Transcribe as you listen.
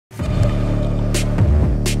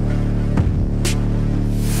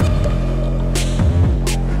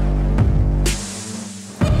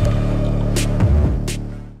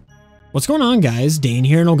What's going on, guys? Dane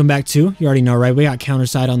here, and welcome back to, you already know, right? We got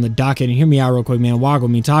Counterside on the docket, and hear me out real quick, man. Woggle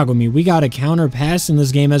me, toggle me. We got a counter pass in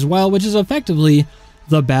this game as well, which is effectively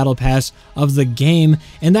the battle pass of the game,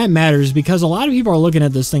 and that matters because a lot of people are looking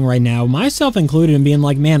at this thing right now, myself included, and being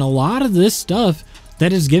like, man, a lot of this stuff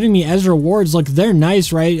that is giving me as rewards, look, they're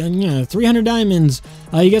nice, right? And, you know, 300 diamonds,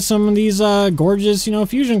 you get some of these gorgeous, you know,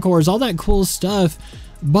 fusion cores, all that cool stuff,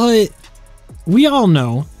 but we all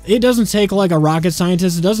know it doesn't take like a rocket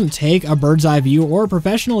scientist, it doesn't take a bird's eye view or a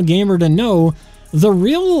professional gamer to know the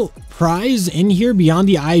real prize in here beyond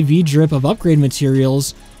the IV drip of upgrade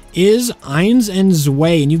materials is Eins and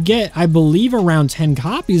Zwei, and you get, I believe, around 10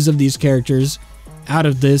 copies of these characters out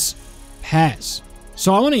of this pass.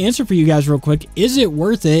 So I want to answer for you guys real quick, is it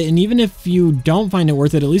worth it? And even if you don't find it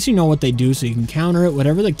worth it, at least you know what they do so you can counter it,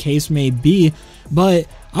 whatever the case may be. But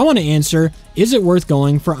I want to answer, is it worth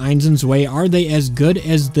going for Eins and Zwei? Are they as good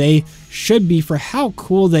as they should be for how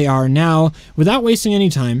cool they are? Now, without wasting any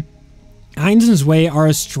time, Eins and Zwei are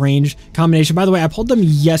a strange combination. By the way, I pulled them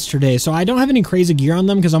yesterday, so I don't have any crazy gear on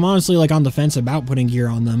them because I'm honestly like on the fence about putting gear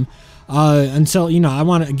on them until, you know, I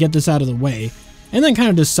want to get this out of the way and then kind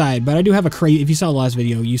of decide. But I do have a crazy, if you saw the last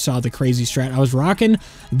video, you saw the crazy strat I was rocking.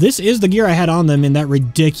 This is the gear I had on them in that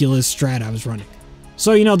ridiculous strat I was running.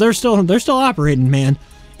 So, you know, they're still operating, man.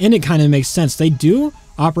 And it kind of makes sense. They do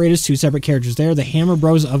operate as two separate characters. They're the Hammer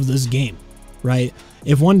Bros of this game, right?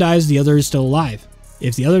 If one dies, the other is still alive.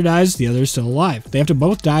 If the other dies, the other is still alive. They have to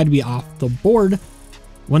both die to be off the board.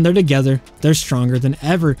 When they're together, they're stronger than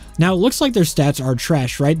ever. Now, it looks like their stats are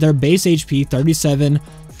trash, right? Their base HP,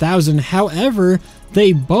 37,000. However,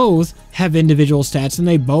 they both have individual stats, and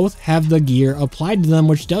they both have the gear applied to them,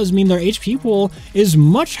 which does mean their HP pool is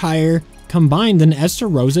much higher combined than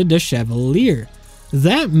Estarossa de Chevalier.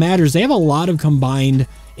 That matters. They have a lot of combined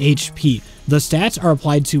HP. The stats are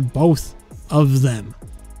applied to both of them.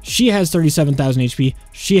 She has 37,000 HP.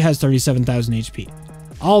 She has 37,000 HP.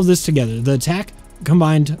 All of this together. The attack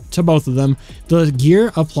combined to both of them. The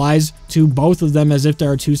gear applies to both of them as if there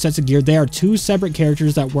are two sets of gear. They are two separate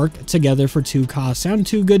characters that work together for two costs. Sound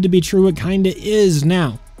too good to be true? It kind of is.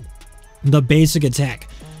 Now, the basic attack.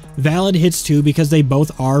 Valid hits too because they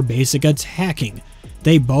both are basic attacking.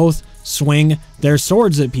 They both swing their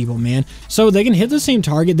swords at people, man. So they can hit the same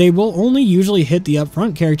target. They will only usually hit the up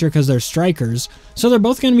front character because they're strikers. So they're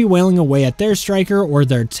both going to be wailing away at their striker or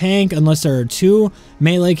their tank. Unless there are two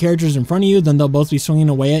melee characters in front of you, then they'll both be swinging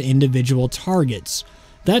away at individual targets.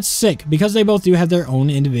 That's sick because they both do have their own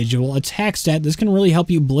individual attack stat. This can really help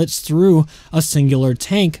you blitz through a singular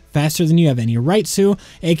tank faster than you have any right to,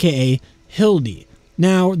 aka Hildy.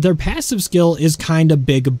 Now, their passive skill is kind of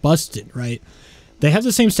big busted, right? They have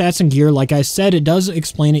the same stats and gear, like I said, it does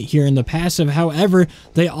explain it here in the passive. However,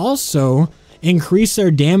 they also increase their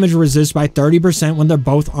damage resist by 30% when they're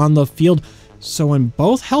both on the field. So when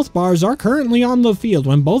both health bars are currently on the field,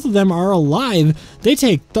 when both of them are alive, they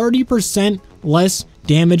take 30% less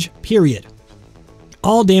damage, period.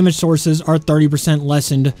 All damage sources are 30%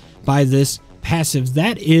 lessened by this passive.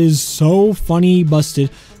 That is so funny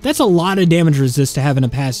busted. That's a lot of damage resist to have in a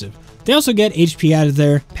passive. They also get HP out of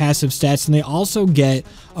their passive stats, and they also get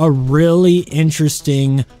a really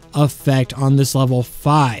interesting effect on this level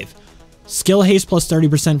 5. Skill haste plus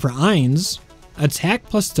 30% for Eins, attack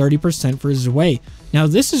plus 30% for Zwei. Now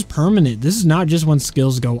this is permanent. This is not just when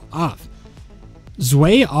skills go off.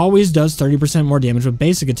 Zwei always does 30% more damage with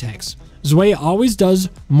basic attacks. Zwei always does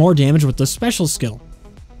more damage with the special skill.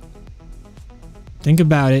 Think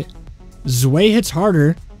about it. Zwei hits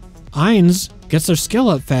harder. Eins gets their skill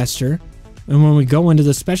up faster, and when we go into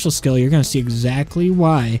the special skill, you're going to see exactly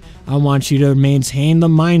why I want you to maintain the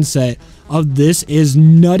mindset of this is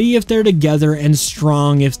nutty if they're together and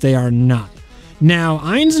strong if they are not. Now,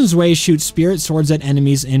 Eins and Zwei shoot spirit swords at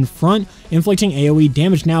enemies in front, inflicting AoE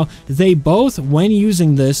damage. Now, they both, when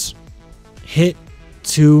using this, hit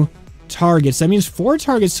 2 targets. That means 4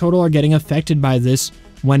 targets total are getting affected by this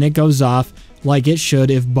when it goes off, like it should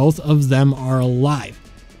if both of them are alive.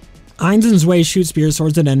 Eins and Zwei shoot spirit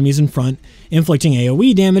swords at enemies in front, inflicting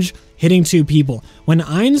AoE damage, hitting 2 people. When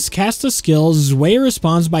Eins casts a skill, Zwei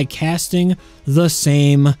responds by casting the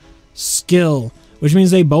same skill, which means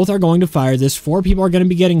they both are going to fire this. 4 people are going to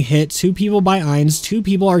be getting hit, 2 people by Eins, 2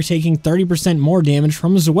 people are taking 30% more damage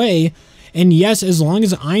from Zwei, and yes, as long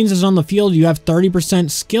as Eins is on the field, you have 30%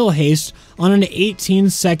 skill haste on an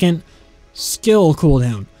 18-second skill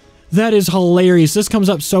cooldown. That is hilarious. This comes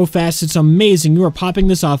up so fast, it's amazing. You are popping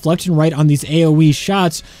this off left and right on these AoE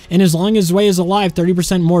shots, and as long as Zwei is alive,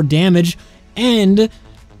 30% more damage, and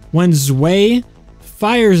when Zwei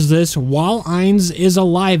fires this while Eins is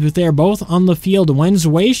alive if they are both on the field. When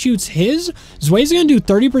Zwei shoots his, Zwei's going to do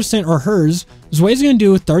 30%, or hers, Zwei's going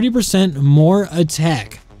to do 30% more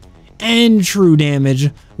attack and true damage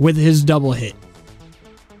with his double hit.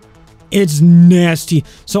 It's nasty.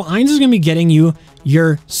 So Eins is going to be getting you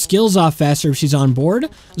your skills off faster if she's on board.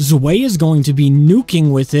 Zwei is going to be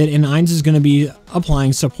nuking with it, and Eins is going to be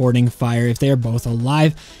applying supporting fire if they are both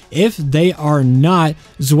alive. If they are not,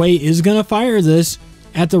 Zwei is going to fire this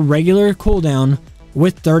at the regular cooldown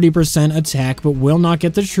with 30% attack, but will not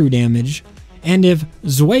get the true damage. And if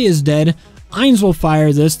Zwei is dead, Eins will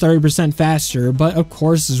fire this 30% faster, but of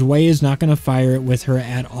course Zwei is not going to fire it with her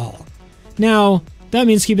at all. Now, that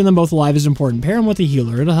means keeping them both alive is important. Pair them with a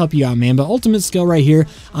healer. It'll help you out, man. But ultimate skill right here,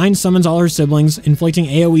 Eins summons all her siblings, inflicting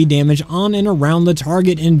AoE damage on and around the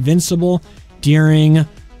target, invincible during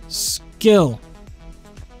skill.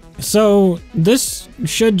 So this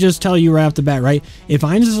should just tell you right off the bat, right? If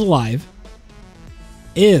Eins is alive,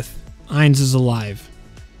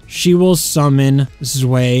 she will summon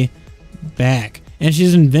Zwei back. And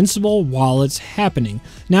she's invincible while it's happening.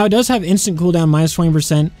 Now, it does have instant cooldown, minus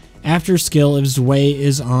 20%. After skill if Zwei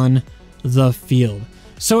is on the field.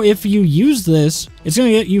 So if you use this, it's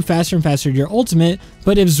going to get you faster and faster to your ultimate,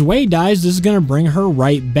 but if Zwei dies, this is going to bring her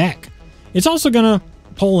right back. It's also going to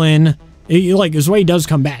pull in, like Zwei does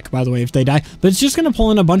come back, by the way, if they die, but it's just going to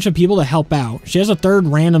pull in a bunch of people to help out. She has a third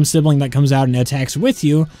random sibling that comes out and attacks with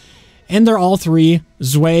you, and they're all three,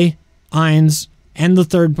 Zwei, Eins, and the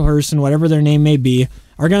third person, whatever their name may be,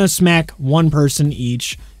 are going to smack one person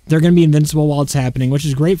each. They're going to be invincible while it's happening, which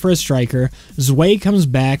is great for a striker. Zwei comes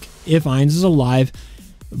back if Eins is alive,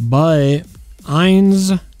 but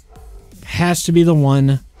Eins has to be the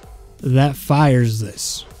one that fires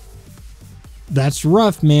this. That's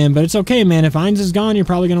rough, man, but it's okay, man. If Eins is gone, you're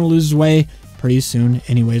probably going to lose Zwei pretty soon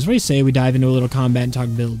anyways. What do you say we dive into a little combat and talk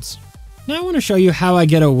builds? Now I want to show you how I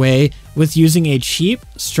get away with using a cheap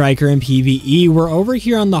striker in PvE. We're over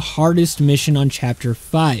here on the hardest mission on Chapter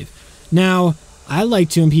 5. Now, I like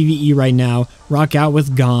to, in PvE right now, rock out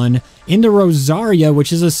with Gone into Rosaria,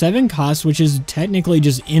 which is a 7 cost, which is technically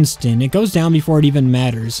just instant. It goes down before it even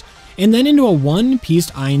matters. And then into a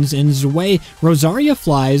 1-piece Eins and Zwei. Rosaria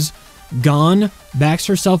flies, Gone backs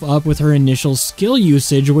herself up with her initial skill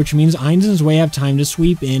usage, which means Eins and Zwei have time to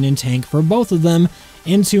sweep in and tank for both of them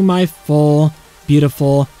into my full,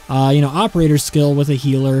 beautiful, operator skill with a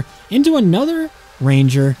healer, into another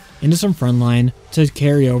ranger, into some frontline to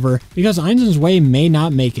carry over, because Eins and Zwei may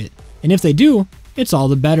not make it. And if they do, it's all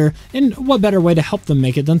the better. And what better way to help them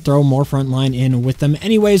make it than throw more frontline in with them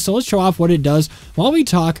anyways. So let's show off what it does while we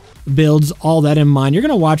talk builds, all that in mind. You're going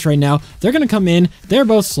to watch right now. They're going to come in. They're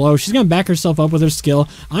both slow. She's going to back herself up with her skill.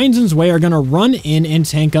 Eins and Zwei are going to run in and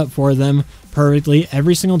tank up for them perfectly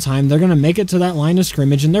every single time. They're going to make it to that line of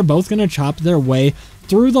scrimmage, and they're both going to chop their way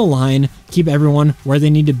through the line, keep everyone where they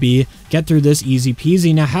need to be, get through this easy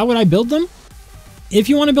peasy. Now, how would I build them? If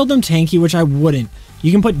you want to build them tanky, which I wouldn't,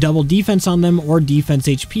 you can put double defense on them or defense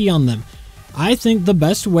HP on them. I think the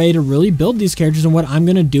best way to really build these characters, and what I'm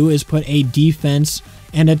going to do, is put a defense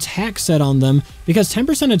and attack set on them, because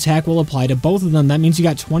 10% attack will apply to both of them. That means you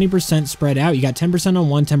got 20% spread out. You got 10% on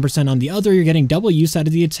one, 10% on the other. You're getting double use out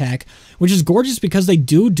of the attack, which is gorgeous because they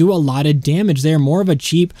do a lot of damage. They are more of a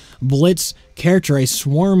cheap blitz character, a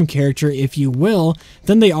swarm character, if you will,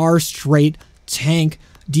 than they are straight tank.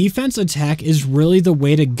 Defense attack is really the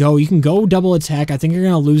way to go. You can go double attack. I think you're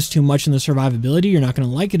going to lose too much in the survivability. You're not going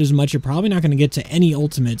to like it as much. You're probably not going to get to any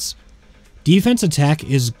ultimates. Defense attack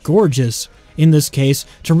is gorgeous in this case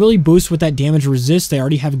to really boost with that damage resist they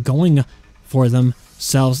already have going for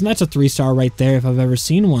themselves. And that's a 3-star right there if I've ever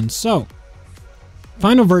seen one. So,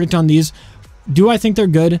 final verdict on these. Do I think they're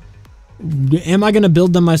good? Am I going to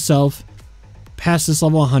build them myself past this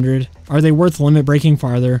level 100? Are they worth limit breaking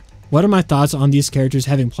farther? What are my thoughts on these characters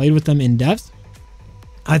having played with them in depth?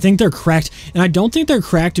 I think they're cracked, and I don't think they're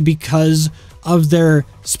cracked because of their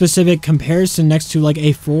specific comparison next to like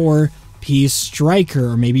a 4-piece striker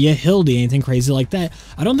or maybe a Hildy, anything crazy like that.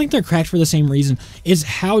 I don't think they're cracked for the same reason. It's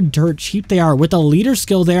how dirt cheap they are. With a leader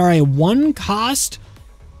skill, they are a 1-cost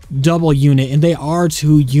double unit, and they are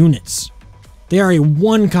 2 units. They are a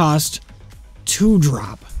 1-cost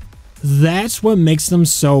 2-drop. That's what makes them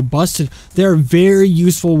so busted. They're very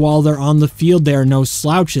useful while they're on the field. They are no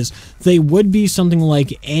slouches. They would be something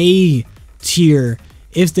like A tier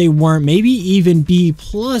if they weren't, maybe even B+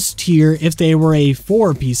 tier if they were a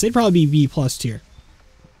 4-piece. They'd probably be B+ tier.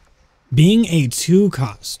 Being a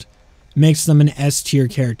 2-cost makes them an S tier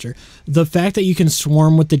character. The fact that you can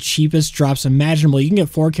swarm with the cheapest drops imaginable, you can get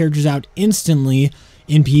 4 characters out instantly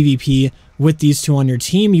in PvP with these two on your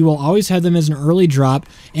team. You will always have them as an early drop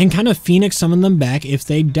and kind of Phoenix summon them back if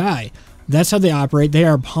they die. That's how they operate. They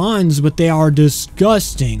are pawns, but they are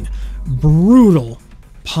disgusting, brutal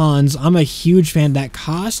pawns. I'm a huge fan. That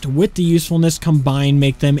cost with the usefulness combined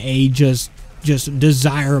make them a just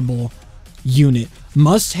desirable unit.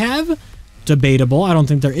 Must have? Debatable. I don't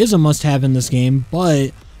think there is a must have in this game,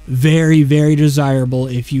 but very, very desirable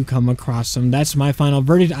if you come across them. That's my final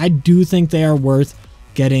verdict. I do think they are worth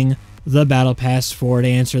getting the battle pass for, to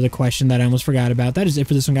answer the question that I almost forgot about. That is it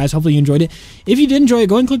for this one, guys. Hopefully you enjoyed it. If you did enjoy it,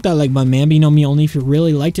 go ahead and click that like button, man. But you know me only if you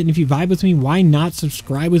really liked it. And if you vibe with me, why not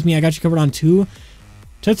subscribe with me? I got you covered on 2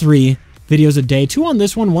 to 3 videos a day. 2 on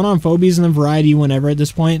this one on phobies, and then variety whenever at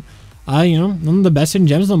this point. You know, one of the best hidden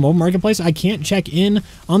gems in the mobile marketplace. I can't check in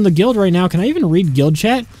on the guild right now. Can I even read guild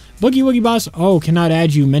chat? Boogie Woogie Boss. Oh, cannot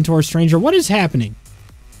add you. Mentor Stranger. What is happening?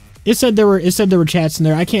 It said there were chats in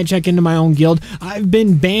there. I can't check into my own guild. I've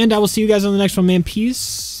been banned. I will see you guys on the next one, man.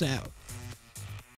 Peace out.